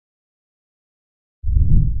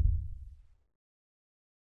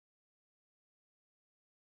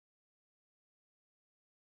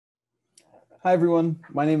Hi everyone,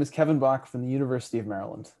 my name is Kevin Bock from the University of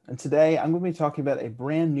Maryland, and today I'm going to be talking about a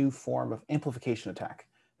brand new form of amplification attack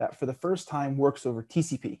that for the first time works over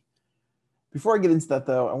TCP. Before I get into that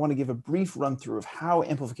though, I want to give a brief run through of how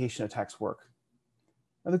amplification attacks work.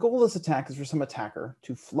 Now the goal of this attack is for some attacker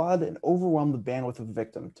to flood and overwhelm the bandwidth of a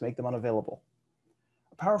victim to make them unavailable.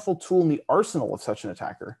 A powerful tool in the arsenal of such an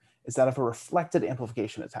attacker is that of a reflected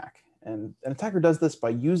amplification attack, and an attacker does this by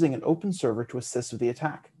using an open server to assist with the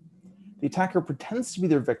attack. The attacker pretends to be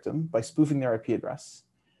their victim by spoofing their IP address,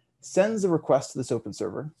 sends a request to this open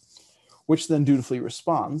server, which then dutifully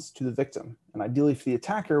responds to the victim, and ideally for the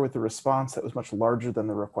attacker with a response that was much larger than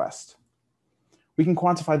the request. We can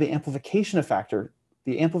quantify the amplification factor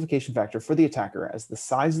for the attacker as the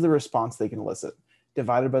size of the response they can elicit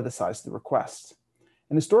divided by the size of the request.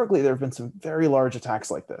 And historically, there have been some very large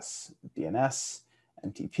attacks like this: DNS,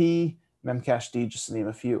 NTP, Memcached, just to name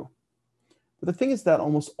a few. But the thing is that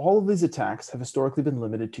almost all of these attacks have historically been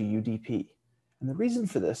limited to UDP. And the reason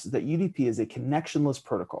for this is that UDP is a connectionless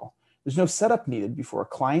protocol. There's no setup needed before a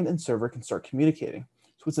client and server can start communicating.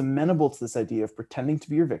 So it's amenable to this idea of pretending to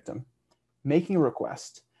be your victim, making a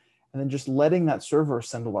request, and then just letting that server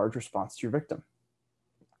send a large response to your victim.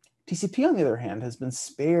 TCP, on the other hand, has been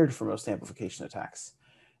spared for most amplification attacks.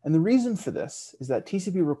 And the reason for this is that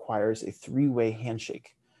TCP requires a three-way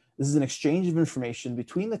handshake. This is an exchange of information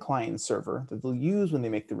between the client and server that they'll use when they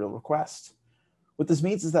make the real request. What this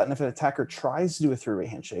means is that if an attacker tries to do a three-way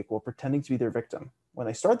handshake while pretending to be their victim, when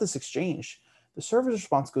they start this exchange, the server's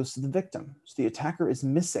response goes to the victim. So the attacker is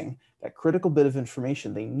missing that critical bit of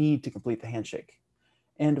information they need to complete the handshake.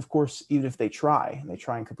 And of course, even if they try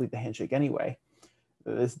and complete the handshake anyway,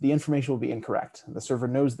 the information will be incorrect. The server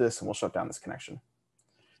knows this and will shut down this connection.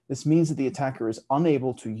 This means that the attacker is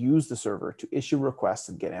unable to use the server to issue requests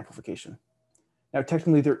and get amplification. Now,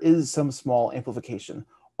 technically, there is some small amplification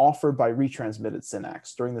offered by retransmitted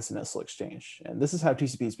syntax during this initial exchange. And this is how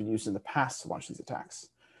TCP has been used in the past to launch these attacks.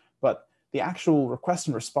 But the actual request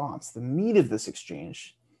and response, the meat of this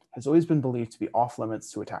exchange, has always been believed to be off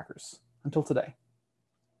limits to attackers until today.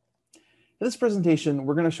 In this presentation,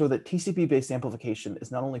 we're going to show that TCP-based amplification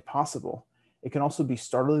is not only possible, it can also be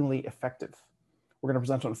startlingly effective. We're going to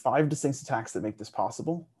present on 5 distinct attacks that make this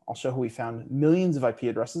possible. I'll show how we found millions of IP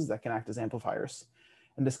addresses that can act as amplifiers,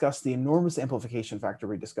 and discuss the enormous amplification factor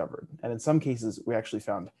we discovered. And in some cases, we actually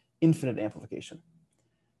found infinite amplification.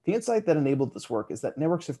 The insight that enabled this work is that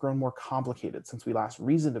networks have grown more complicated since we last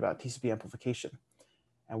reasoned about TCP amplification,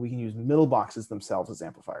 and we can use middle boxes themselves as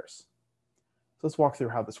amplifiers. So let's walk through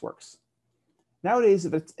how this works. Nowadays,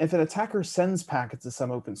 if an attacker sends packets to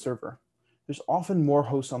some open server, there's often more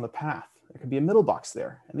hosts on the path. There can be a middle box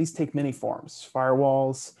there, and these take many forms: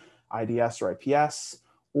 firewalls, IDS or IPS,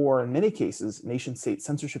 or in many cases, nation-state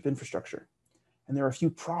censorship infrastructure. And there are a few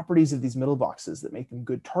properties of these middle boxes that make them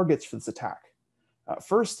good targets for this attack.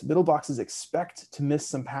 First, middle boxes expect to miss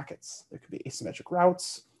some packets. There could be asymmetric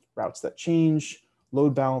routes, routes that change,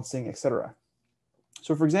 load balancing, etc.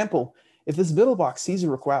 So for example, if this middle box sees a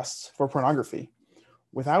request for pornography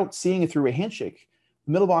without seeing a three-way handshake,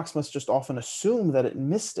 the middle box must just often assume that it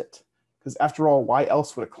missed it. Because after all, why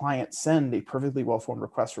else would a client send a perfectly well-formed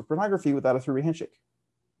request for pornography without a three-way handshake?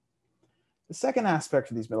 The second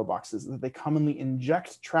aspect of these middle boxes is that they commonly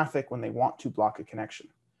inject traffic when they want to block a connection.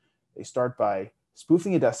 They start by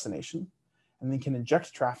spoofing a destination, and then can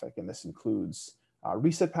inject traffic, and this includes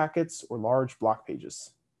reset packets or large block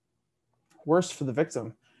pages. Worse for the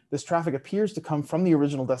victim, this traffic appears to come from the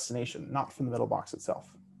original destination, not from the middle box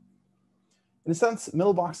itself. In a sense,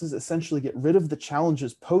 middle boxes essentially get rid of the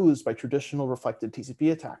challenges posed by traditional reflected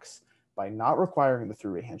TCP attacks by not requiring the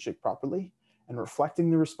three-way handshake properly and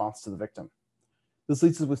reflecting the response to the victim. This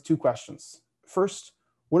leads us with 2 questions. First,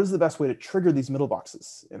 what is the best way to trigger these middle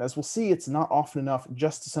boxes? And as we'll see, it's not often enough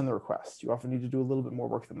just to send the request. You often need to do a little bit more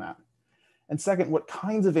work than that. And second, what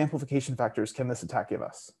kinds of amplification factors can this attack give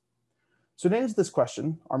us? So to answer this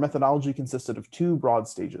question, our methodology consisted of 2 broad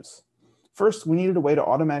stages. First, we needed a way to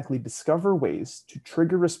automatically discover ways to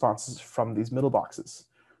trigger responses from these middle boxes.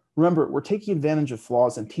 Remember, we're taking advantage of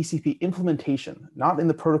flaws in TCP implementation, not in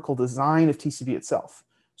the protocol design of TCP itself.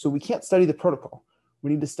 So we can't study the protocol. We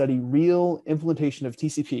need to study real implementation of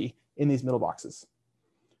TCP in these middle boxes.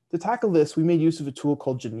 To tackle this, we made use of a tool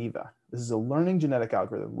called Geneva. This is a learning genetic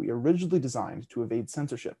algorithm we originally designed to evade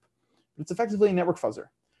censorship. But it's effectively a network fuzzer,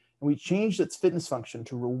 and we changed its fitness function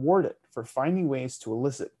to reward it for finding ways to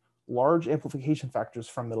elicit large amplification factors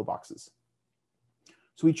from middle boxes.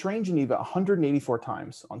 So we trained Geneva 184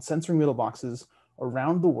 times on censoring middle boxes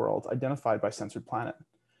around the world identified by censored planet.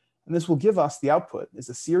 And this will give us the output is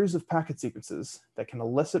a series of packet sequences that can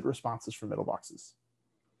elicit responses from middle boxes.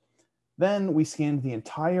 Then we scanned the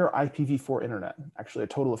entire IPv4 internet, actually a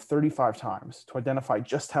total of 35 times, to identify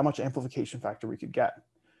just how much amplification factor we could get.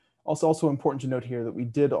 Also important to note here that we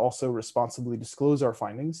did also responsibly disclose our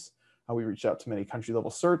findings. We reached out to many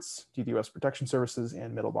country-level certs, DDoS protection services,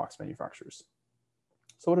 and middle box manufacturers.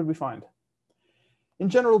 So what did we find? In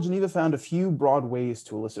general, Geneva found a few broad ways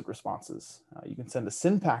to elicit responses. You can send a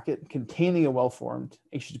SYN packet containing a well-formed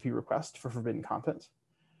HTTP request for forbidden content.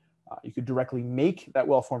 You could directly make that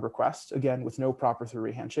well-formed request, again, with no proper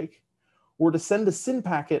three-way handshake, or to send a SYN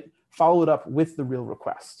packet, follow it up with the real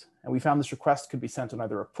request. And we found this request could be sent on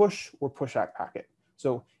either a push or push-ACK packet.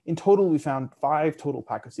 So in total, we found 5 total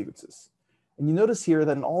packet sequences. And you notice here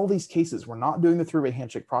that in all these cases, we're not doing the three-way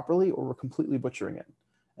handshake properly, or we're completely butchering it.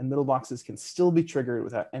 And middle boxes can still be triggered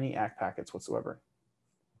without any ACK packets whatsoever.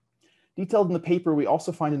 Detailed in the paper, we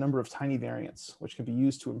also find a number of tiny variants, which can be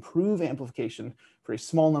used to improve amplification for a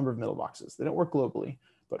small number of middle boxes. They don't work globally,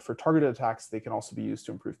 but for targeted attacks, they can also be used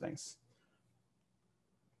to improve things.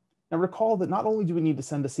 Now recall that not only do we need to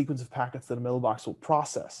send a sequence of packets that a middle box will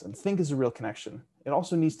process and think is a real connection, it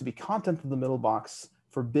also needs to be content of the middle box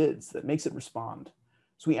for bids that makes it respond.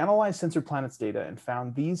 So we analyzed Censored Planets data and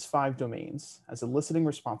found these 5 domains as eliciting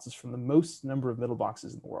responses from the most number of middle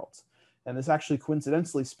boxes in the world. And this actually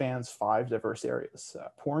coincidentally spans 5 diverse areas: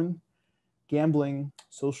 porn, gambling,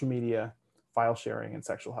 social media, file sharing, and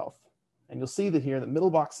sexual health. And you'll see that here that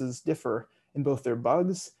middle boxes differ in both their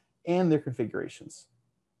bugs and their configurations.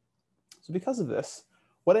 So because of this,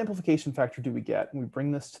 what amplification factor do we get when we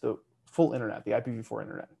bring this to the full internet, the IPv4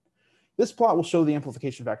 internet? This plot will show the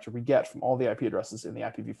amplification factor we get from all the IP addresses in the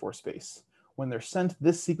IPv4 space when they're sent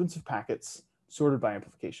this sequence of packets sorted by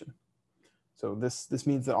amplification. So this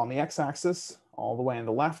means that on the x-axis, all the way on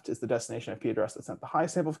the left is the destination IP address that sent the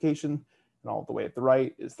highest amplification, and all the way at the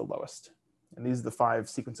right is the lowest. And these are the 5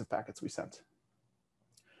 sequence of packets we sent.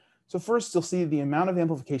 So first, you'll see the amount of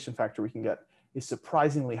amplification factor we can get is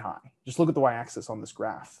surprisingly high. Just look at the y-axis on this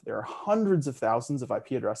graph. There are hundreds of thousands of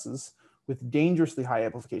IP addresses with dangerously high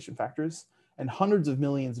amplification factors, and hundreds of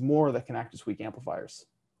millions more that can act as weak amplifiers.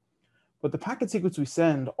 But the packet sequence we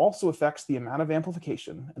send also affects the amount of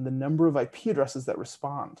amplification and the number of IP addresses that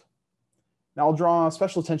respond. Now I'll draw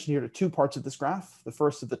special attention here to 2 parts of this graph. The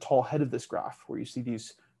first is the tall head of this graph, where you see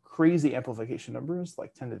these crazy amplification numbers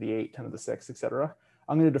like 10 to the 8, 10 to the 6, etc.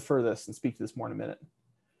 I'm going to defer this and speak to this more in a minute.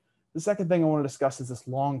 The second thing I want to discuss is this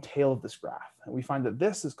long tail of this graph. And we find that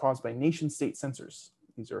this is caused by nation-state censors.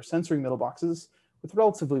 These are censoring middle boxes with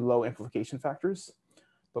relatively low amplification factors,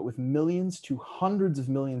 but with millions to hundreds of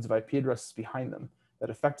millions of IP addresses behind them that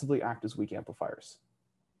effectively act as weak amplifiers.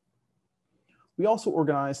 We also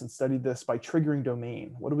organized and studied this by triggering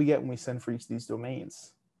domain. What do we get when we send for each of these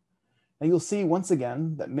domains? Now you'll see once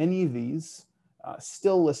again that many of these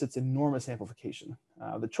still elicits enormous amplification.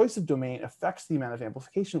 The choice of domain affects the amount of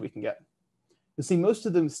amplification we can get. You'll see most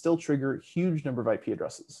of them still trigger a huge number of IP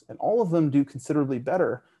addresses, and all of them do considerably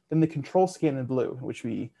better than the control scan in blue, in which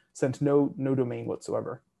we sent no domain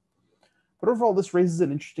whatsoever. But overall, this raises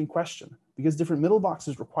an interesting question. Because different middle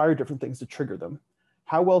boxes require different things to trigger them,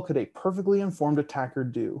 how well could a perfectly informed attacker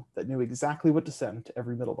do that knew exactly what to send to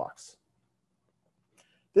every middle box?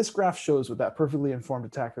 This graph shows what that perfectly informed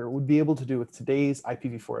attacker would be able to do with today's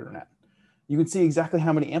IPv4 internet. You can see exactly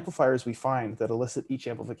how many amplifiers we find that elicit each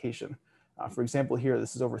amplification. For example, here,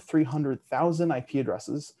 this is over 300,000 IP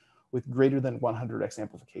addresses with greater than 100x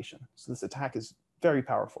amplification. So this attack is very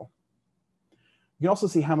powerful. You can also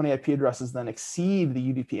see how many IP addresses then exceed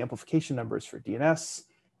the UDP amplification numbers for DNS,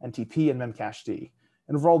 NTP, and Memcached.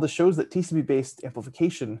 And overall, this shows that TCP-based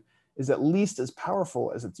amplification is at least as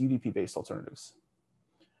powerful as its UDP-based alternatives.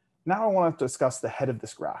 Now I want to discuss the head of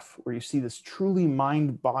this graph, where you see this truly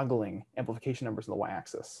mind-boggling amplification numbers on the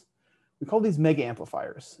y-axis. We call these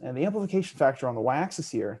mega-amplifiers, and the amplification factor on the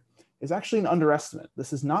y-axis here is actually an underestimate.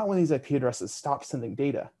 This is not when these IP addresses stop sending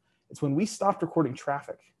data. It's when we stopped recording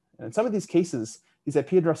traffic. And in some of these cases, these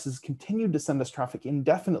IP addresses continued to send us traffic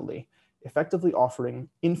indefinitely, effectively offering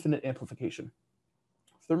infinite amplification.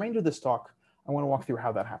 For the remainder of this talk, I want to walk through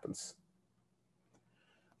how that happens.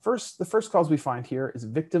 First, the first cause we find here is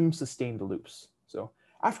victim-sustained loops. So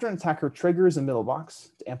after an attacker triggers a middle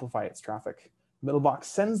box to amplify its traffic, the middle box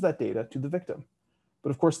sends that data to the victim. But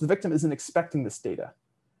of course, the victim isn't expecting this data.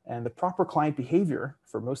 And the proper client behavior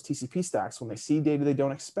for most TCP stacks when they see data they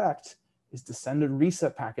don't expect is to send a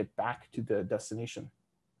reset packet back to the destination.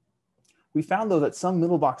 We found, though, that some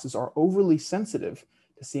middle boxes are overly sensitive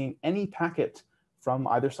to seeing any packet from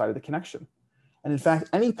either side of the connection. And in fact,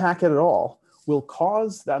 any packet at all will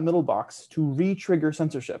cause that middle box to re-trigger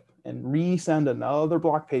censorship and resend another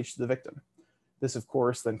block page to the victim. This, of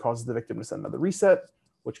course, then causes the victim to send another reset,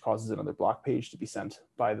 which causes another block page to be sent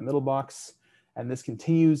by the middle box. And this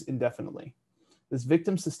continues indefinitely. This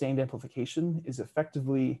victim-sustained amplification is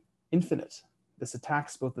effectively infinite. This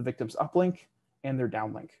attacks both the victim's uplink and their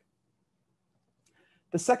downlink.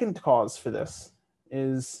 The second cause for this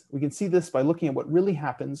is, we can see this by looking at what really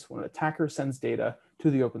happens when an attacker sends data to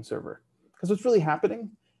the open server. Because what's really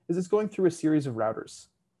happening is it's going through a series of routers.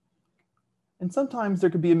 And sometimes there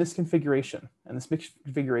could be a misconfiguration, and this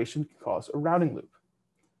misconfiguration can cause a routing loop.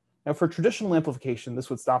 Now, for traditional amplification, this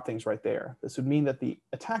would stop things right there. This would mean that the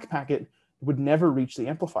attack packet would never reach the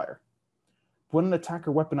amplifier. When an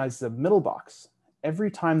attacker weaponizes a middle box,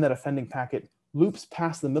 every time that offending packet loops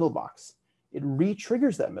past the middle box, it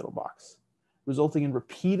re-triggers that middle box, resulting in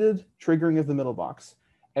repeated triggering of the middle box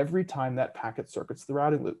every time that packet circuits the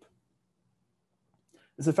routing loop.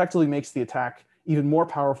 This effectively makes the attack even more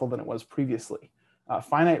powerful than it was previously.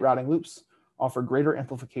 Finite routing loops offer greater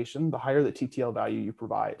amplification the higher the TTL value you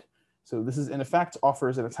provide. So this is, in effect,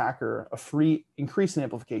 offers an attacker a free increase in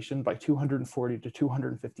amplification by 240 to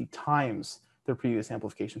 250 times their previous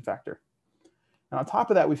amplification factor. And on top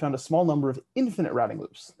of that, we found a small number of infinite routing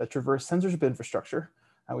loops that traverse censorship infrastructure.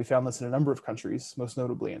 And we found this in a number of countries, most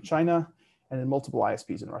notably in China and in multiple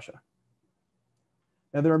ISPs in Russia.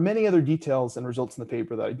 Now, there are many other details and results in the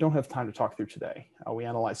paper that I don't have time to talk through today. We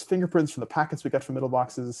analyzed fingerprints from the packets we got from middle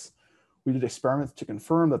boxes. We did experiments to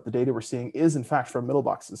confirm that the data we're seeing is in fact from middle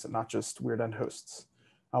boxes and not just weird end hosts.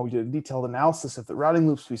 We did a detailed analysis of the routing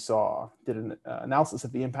loops we saw, did an analysis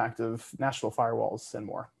of the impact of national firewalls, and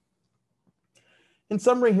more. In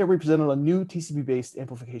summary, here we presented a new TCP-based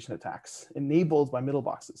amplification attacks enabled by middle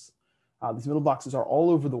boxes. These middle boxes are all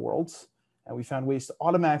over the world, and we found ways to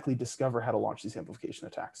automatically discover how to launch these amplification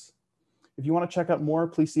attacks. If you want to check out more,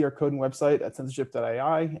 please see our code and website at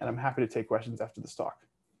censorship.ai, and I'm happy to take questions after this talk.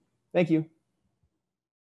 Thank you.